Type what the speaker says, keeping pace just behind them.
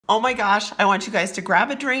Oh my gosh, I want you guys to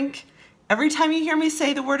grab a drink. Every time you hear me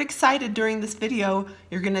say the word excited during this video,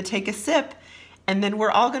 you're gonna take a sip, and then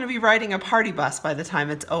we're all gonna be riding a party bus by the time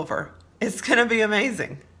it's over. It's gonna be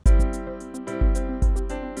amazing.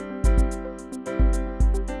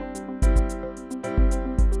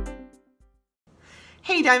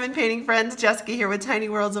 Hey diamond painting friends, Jessica here with Tiny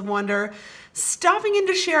Worlds of Wonder, stopping in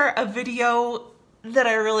to share a video that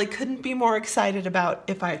I really couldn't be more excited about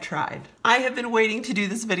if I tried. I have been waiting to do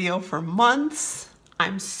this video for months.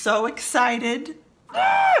 I'm so excited.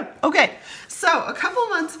 Okay, so a couple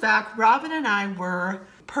months back, Robyn and I were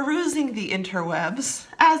perusing the interwebs,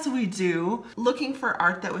 as we do, looking for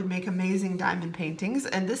art that would make amazing diamond paintings,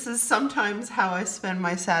 and this is sometimes how I spend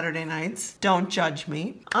my Saturday nights. Don't judge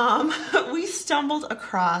me. We stumbled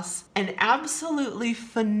across an absolutely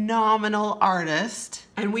phenomenal artist,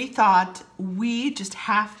 and we thought we just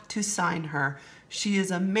have to sign her. She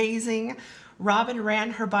is amazing. Robyn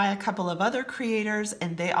ran her by a couple of other creators,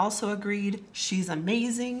 and they also agreed she's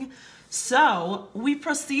amazing. So we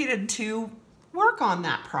proceeded to work on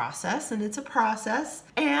that process, and it's a process,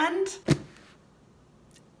 and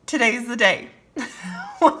today's the day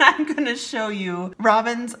when I'm going to show you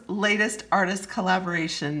Robyn's latest artist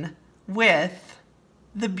collaboration with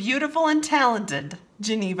the beautiful and talented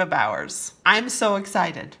Geneva Bowers. I'm so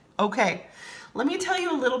excited. Okay, let me tell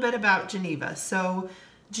you a little bit about Geneva. So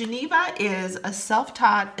Geneva is a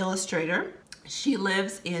self-taught illustrator. She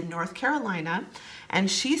lives in North Carolina, and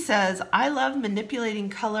she says, I love manipulating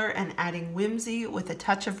color and adding whimsy with a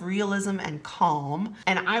touch of realism and calm.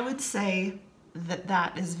 And I would say that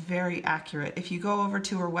that is very accurate. If you go over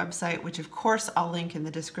to her website, which of course I'll link in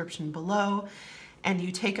the description below, and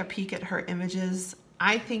you take a peek at her images,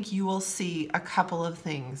 I think you will see a couple of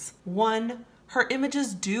things. One, her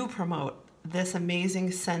images do promote this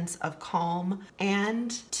amazing sense of calm,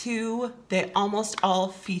 and two, they almost all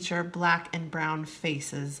feature black and brown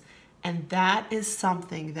faces, and that is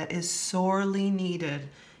something that is sorely needed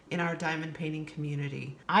in our diamond painting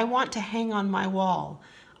community. I want to hang on my wall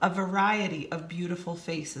a variety of beautiful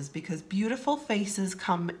faces, because beautiful faces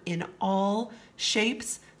come in all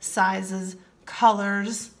shapes, sizes,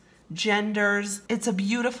 colors, genders. It's a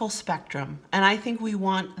beautiful spectrum, and I think we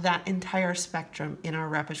want that entire spectrum in our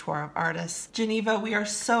repertoire of artists. Geneva, we are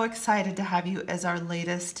so excited to have you as our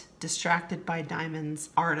latest Distracted by Diamonds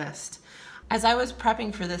artist. As I was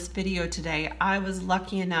prepping for this video today, I was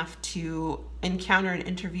lucky enough to encounter an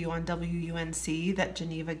interview on WUNC that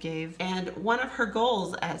Geneva gave, and one of her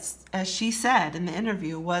goals, as she said in the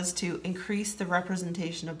interview, was to increase the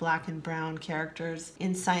representation of black and brown characters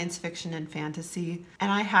in science fiction and fantasy.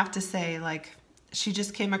 And I have to say, like, she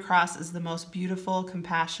just came across as the most beautiful,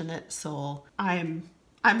 compassionate soul. I'm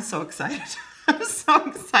so excited. I'm so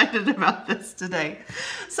excited about this today.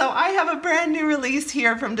 So I have a brand new release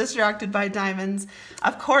here from Distracted by Diamonds.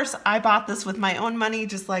 Of course, I bought this with my own money,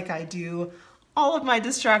 just like I do all of my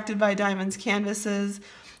Distracted by Diamonds canvases.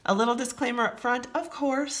 A little disclaimer up front, of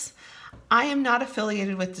course, I am not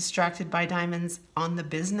affiliated with Distracted by Diamonds on the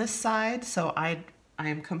business side, so I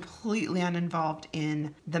am completely uninvolved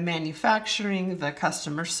in the manufacturing, the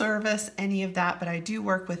customer service, any of that, but I do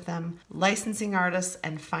work with them, licensing artists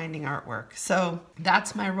and finding artwork. So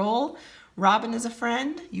that's my role. Robyn is a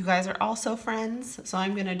friend. You guys are also friends, so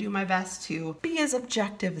I'm gonna do my best to be as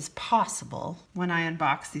objective as possible when I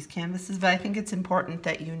unbox these canvases, but I think it's important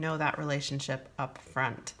that you know that relationship up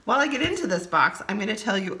front. While I get into this box, I'm gonna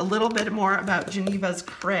tell you a little bit more about Geneva's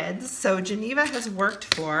creds. So Geneva has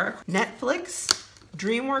worked for Netflix,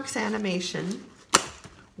 DreamWorks Animation,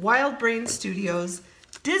 Wild Brain Studios,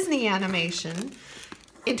 Disney Animation.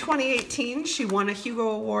 In 2018, she won a Hugo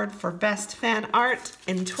Award for Best Fan Art.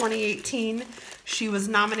 In 2018, she was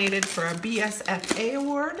nominated for a BSFA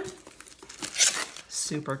Award.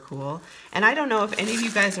 Super cool. And I don't know if any of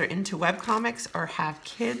you guys are into webcomics or have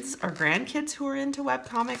kids or grandkids who are into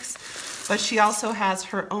webcomics, but she also has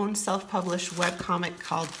her own self-published webcomic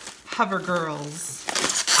called Hover Girls,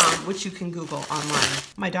 which you can Google online.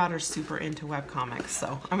 My daughter's super into webcomics,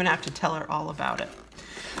 so I'm gonna have to tell her all about it.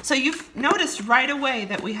 So you've noticed right away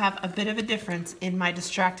that we have a bit of a difference in my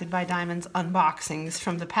Distracted by Diamonds unboxings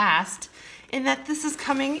from the past, in that this is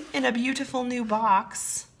coming in a beautiful new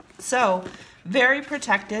box. So very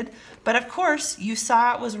protected, but of course you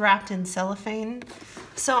saw it was wrapped in cellophane.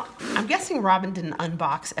 So I'm guessing Robyn didn't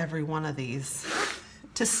unbox every one of these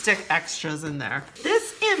to stick extras in there.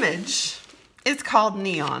 This image is called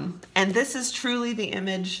Neon, and this is truly the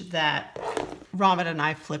image that Robyn and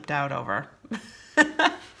I flipped out over.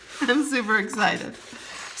 I'm super excited.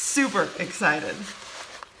 Super excited.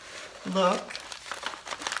 Look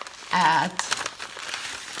at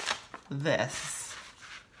this.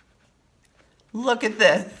 Look at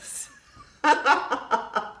this.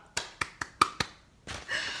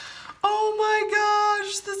 Oh my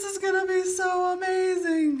gosh, this is gonna be so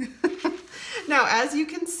amazing. Now, as you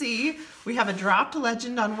can see, we have a dropped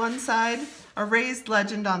legend on one side, a raised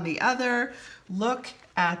legend on the other. Look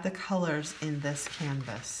at the colors in this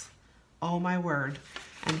canvas. Oh my word.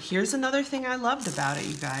 And here's another thing I loved about it,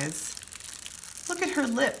 you guys. Look at her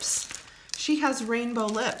lips. She has rainbow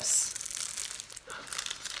lips,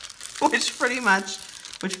 which pretty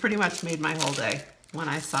much made my whole day when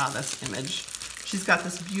I saw this image. She's got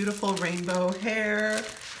this beautiful rainbow hair,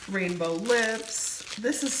 rainbow lips.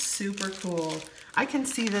 This is super cool. I can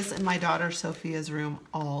see this in my daughter Sophia's room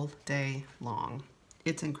all day long.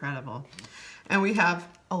 It's incredible. And we have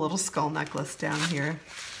a little skull necklace down here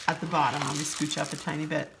at the bottom. Let me scooch up a tiny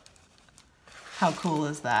bit. How cool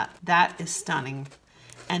is that? That is stunning.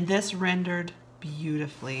 And this rendered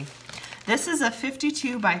beautifully. This is a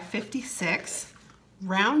 52 by 56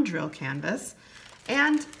 round drill canvas,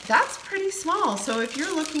 and that's pretty small. So if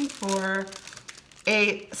you're looking for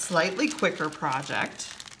a slightly quicker project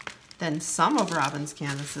than some of Robyn's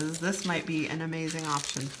canvases, this might be an amazing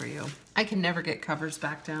option for you. I can never get covers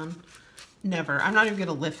back down. Never. I'm not even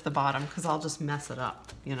gonna lift the bottom because I'll just mess it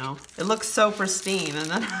up, you know? It looks so pristine and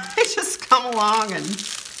then I just come along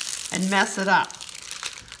and mess it up.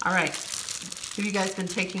 All right, have you guys been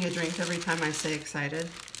taking a drink every time I say excited?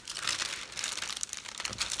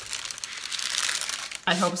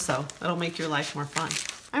 I hope so. It'll make your life more fun.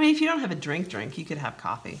 I mean, if you don't have a drink, you could have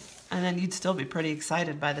coffee. And then you'd still be pretty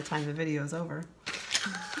excited by the time the video is over.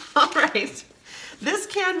 All right, this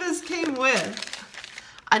canvas came with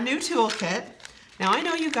a new toolkit. Now I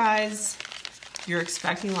know you guys, you're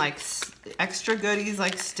expecting like extra goodies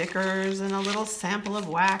like stickers and a little sample of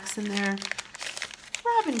wax in there.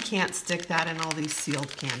 Robyn can't stick that in all these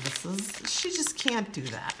sealed canvases. She just can't do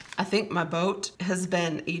that. I think my boat has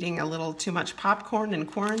been eating a little too much popcorn in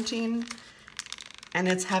quarantine and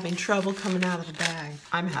it's having trouble coming out of the bag.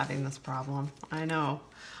 I'm having this problem, I know.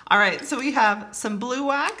 All right, so we have some blue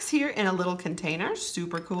wax here in a little container,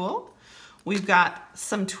 super cool. We've got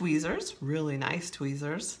some tweezers, really nice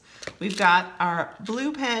tweezers. We've got our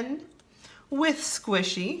blue pen with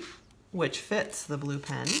squishy, which fits the blue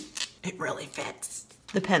pen. It really fits.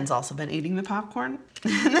 The pen's also been eating the popcorn.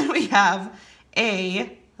 And then we have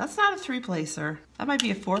that's not a 3-placer. That might be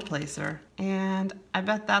a 4-placer. And I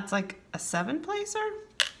bet that's like a 7-placer.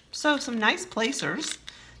 So some nice placers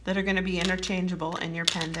that are gonna be interchangeable in your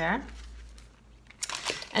pen there.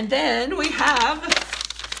 And then we have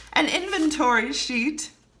an inventory sheet.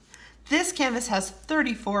 This canvas has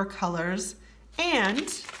 34 colors.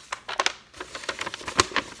 And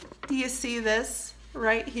do you see this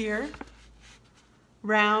right here?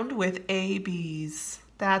 Round with ABs.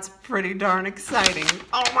 That's pretty darn exciting.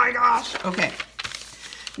 Oh my gosh. Okay.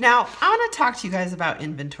 Now, I want to talk to you guys about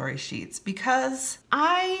inventory sheets because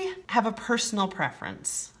I have a personal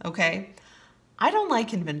preference, okay? I don't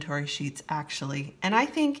like inventory sheets actually. And I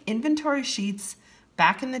think inventory sheets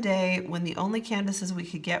back in the day when the only canvases we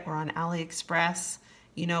could get were on AliExpress,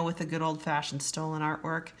 you know, with the good old-fashioned stolen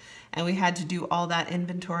artwork, and we had to do all that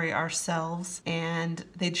inventory ourselves, and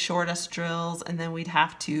they'd short us drills, and then we'd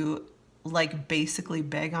have to like basically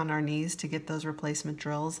beg on our knees to get those replacement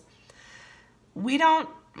drills. When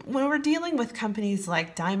we're dealing with companies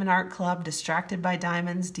like Diamond Art Club, Distracted by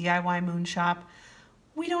Diamonds, DIY Moon Shop,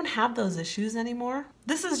 we don't have those issues anymore.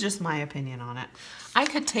 This is just my opinion on it. I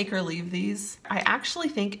could take or leave these. I actually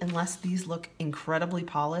think unless these look incredibly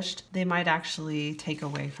polished, they might actually take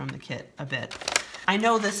away from the kit a bit. I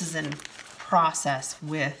know this is in process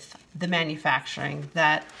with the manufacturing,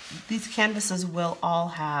 that these canvases will all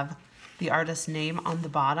have the artist's name on the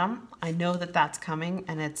bottom. I know that that's coming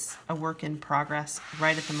and it's a work in progress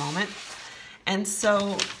right at the moment. And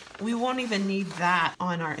so we won't even need that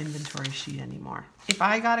on our inventory sheet anymore. If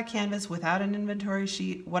I got a canvas without an inventory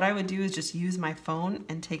sheet, what I would do is just use my phone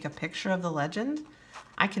and take a picture of the legend.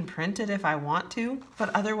 I can print it if I want to,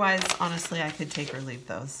 but otherwise, honestly, I could take or leave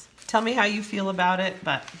those. Tell me how you feel about it,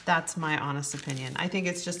 but that's my honest opinion. I think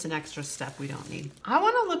it's just an extra step we don't need. I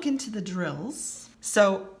want to look into the drills.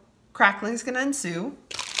 So crackling's gonna ensue.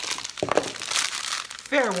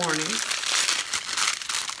 Fair warning.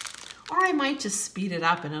 Or I might just speed it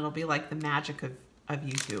up and it'll be like the magic of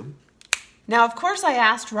YouTube. Now, of course, I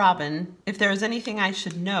asked Robyn if there was anything I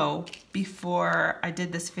should know before I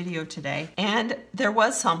did this video today, and there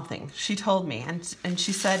was something. She told me, and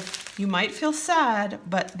she said, you might feel sad,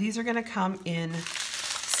 but these are gonna come in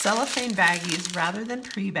cellophane baggies rather than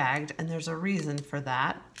pre-bagged, and there's a reason for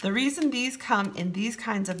that. The reason these come in these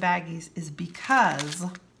kinds of baggies is because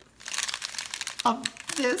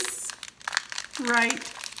of this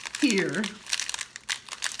right here.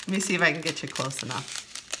 Let me see if I can get you close enough.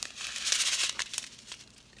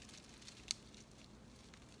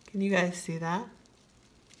 Can you guys see that?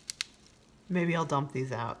 Maybe I'll dump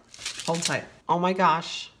these out. Hold tight. Oh my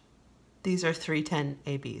gosh. These are 310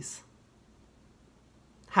 ABs.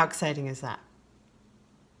 How exciting is that?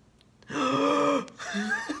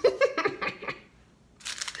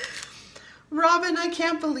 Robyn, I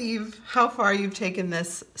can't believe how far you've taken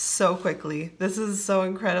this so quickly. This is so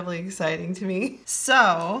incredibly exciting to me.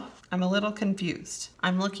 So, I'm a little confused.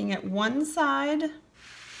 I'm looking at one side.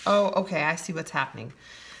 Oh, okay, I see what's happening.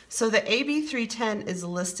 So the AB310 is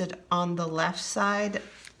listed on the left side,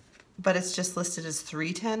 but it's just listed as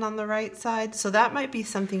 310 on the right side. So that might be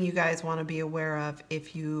something you guys want to be aware of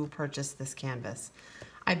if you purchase this canvas.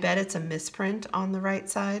 I bet it's a misprint on the right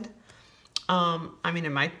side. I mean,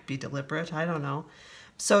 it might be deliberate, I don't know.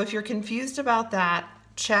 So if you're confused about that,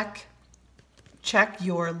 check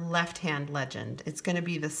your left-hand legend. It's gonna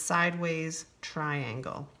be the sideways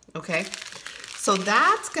triangle, okay? So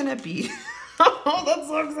that's gonna be, oh, that's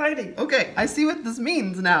so exciting. Okay, I see what this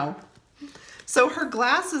means now. So her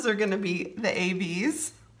glasses are gonna be the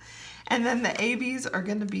ABs, and then the ABs are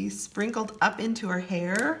gonna be sprinkled up into her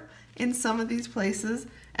hair in some of these places,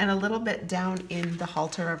 and a little bit down in the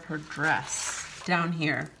halter of her dress, down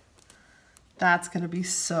here. That's gonna be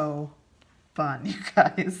so fun, you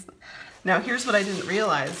guys. Now here's what I didn't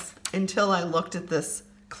realize until I looked at this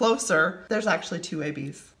closer. There's actually 2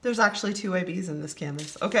 ABs. There's actually 2 ABs in this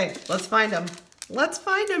canvas. Okay, let's find them. Let's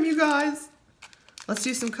find them, you guys. Let's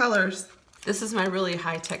do some colors. This is my really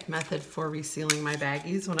high-tech method for resealing my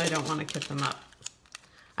baggies when I don't want to kit them up.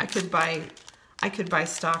 I could buy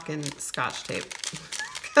stock in Scotch tape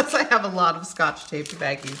because I have a lot of Scotch taped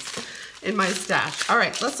baggies in my stash. All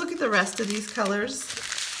right, let's look at the rest of these colors.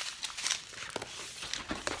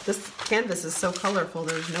 This canvas is so colorful,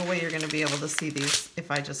 there's no way you're gonna be able to see these if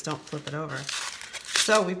I just don't flip it over.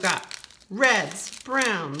 So we've got reds,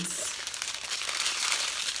 browns,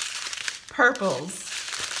 purples.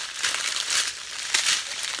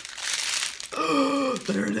 Oh,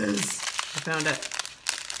 there it is. I found it.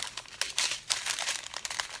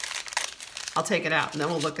 I'll take it out and then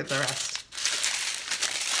we'll look at the rest.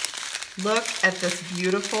 Look at this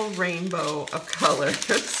beautiful rainbow of colors.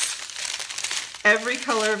 Every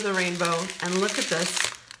color of the rainbow, and look at this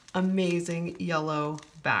amazing yellow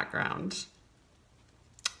background.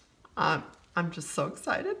 I'm just so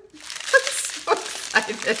excited. I'm so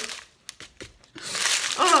excited.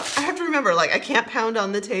 Oh, I have to remember, like, I can't pound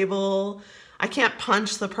on the table. I can't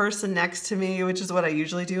punch the person next to me, which is what I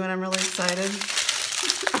usually do when I'm really excited.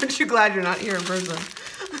 Aren't you glad you're not here in person?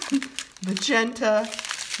 Magenta.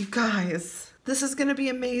 You guys, this is gonna be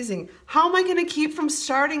amazing. How am I gonna keep from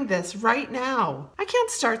starting this right now? I can't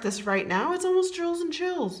start this right now. It's almost drills and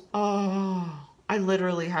chills. Oh, I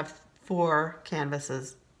literally have 4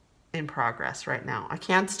 canvases in progress right now. I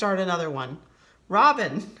can't start another one.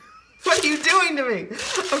 Robyn, what are you doing to me?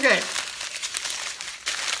 Okay.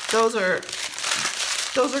 Those are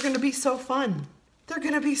gonna be so fun. They're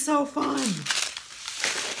gonna be so fun.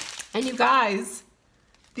 And you guys,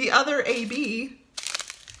 the other AB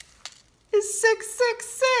is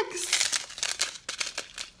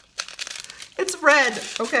 666. It's red.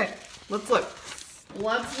 Okay, let's look.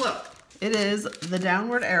 Let's look. It is the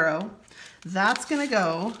downward arrow. That's gonna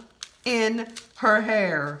go in her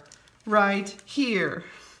hair right here.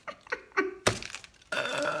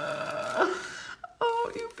 Oh,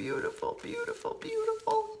 you beautiful, beautiful,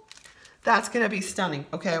 beautiful. That's gonna be stunning.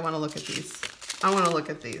 Okay, I wanna look at these. I wanna look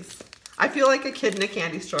at these. I feel like a kid in a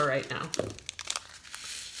candy store right now.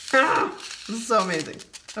 Ah, this is so amazing.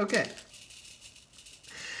 Okay.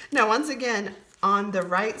 Now, once again, on the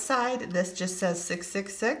right side, this just says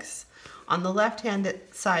 666. On the left-hand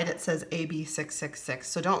side, it says AB666.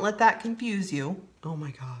 So don't let that confuse you. Oh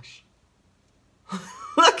my gosh.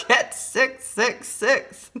 Look at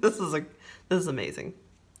 666. This is amazing.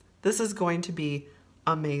 This is going to be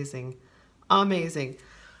amazing. Amazing.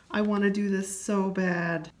 I want to do this so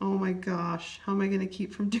bad. Oh my gosh. How am I going to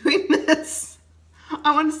keep from doing this?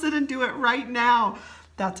 I want to sit and do it right now.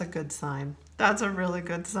 That's a good sign. That's a really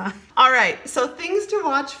good sign. All right, so things to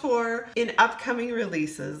watch for in upcoming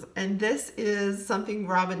releases. And this is something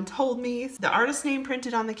Robyn told me. The artist name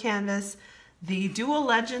printed on the canvas. The dual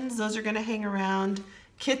legends, those are gonna hang around.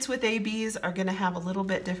 Kits with ABs are gonna have a little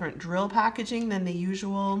bit different drill packaging than the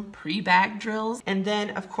usual pre-bag drills. And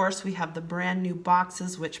then of course we have the brand new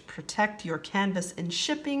boxes which protect your canvas in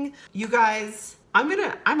shipping. You guys,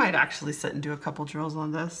 I might actually sit and do a couple drills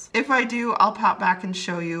on this. If I do, I'll pop back and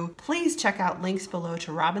show you. Please check out links below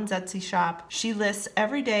to Robyn's Etsy shop. She lists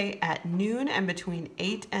every day at noon and between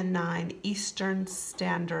 8 and 9 Eastern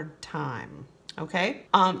Standard Time. Okay,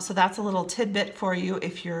 so that's a little tidbit for you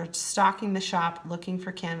if you're stalking the shop looking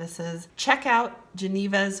for canvases. Check out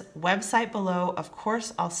Geneva's website below. Of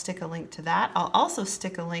course, I'll stick a link to that. I'll also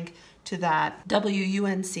stick a link to that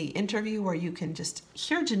WUNC interview where you can just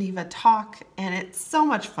hear Geneva talk, and it's so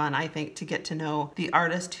much fun, I think, to get to know the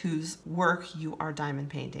artist whose work you are diamond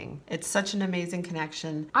painting. It's such an amazing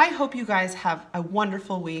connection. I hope you guys have a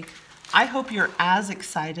wonderful week. I hope you're as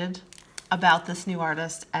excited about this new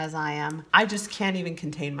artist as I am. I just can't even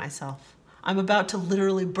contain myself. I'm about to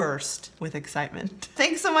literally burst with excitement.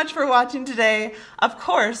 Thanks so much for watching today. Of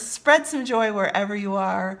course, spread some joy wherever you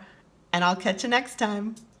are, and I'll catch you next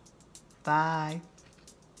time. Bye.